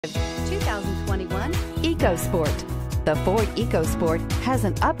EcoSport. The Ford EcoSport has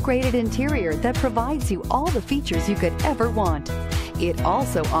an upgraded interior that provides you all the features you could ever want. It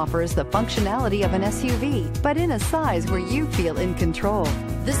also offers the functionality of an SUV, but in a size where you feel in control.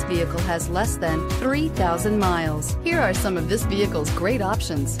 This vehicle has less than 3,000 miles. Here are some of this vehicle's great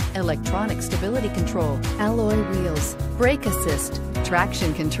options: electronic stability control, alloy wheels, brake assist,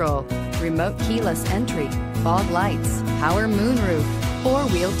 traction control, remote keyless entry, fog lights, power moonroof,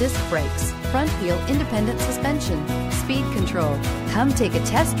 four-wheel disc brakes, front wheel independent suspension, speed control. Come take a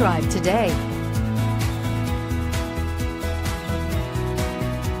test drive today.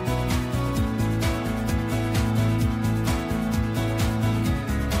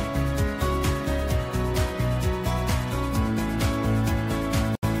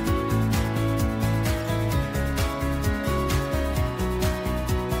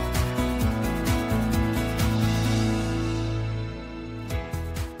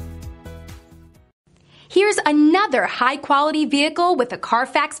 Here's another high-quality vehicle with a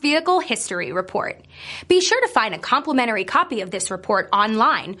Carfax Vehicle History Report. Be sure to find a complimentary copy of this report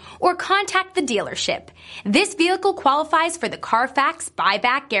online or contact the dealership. This vehicle qualifies for the Carfax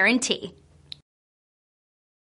Buyback Guarantee.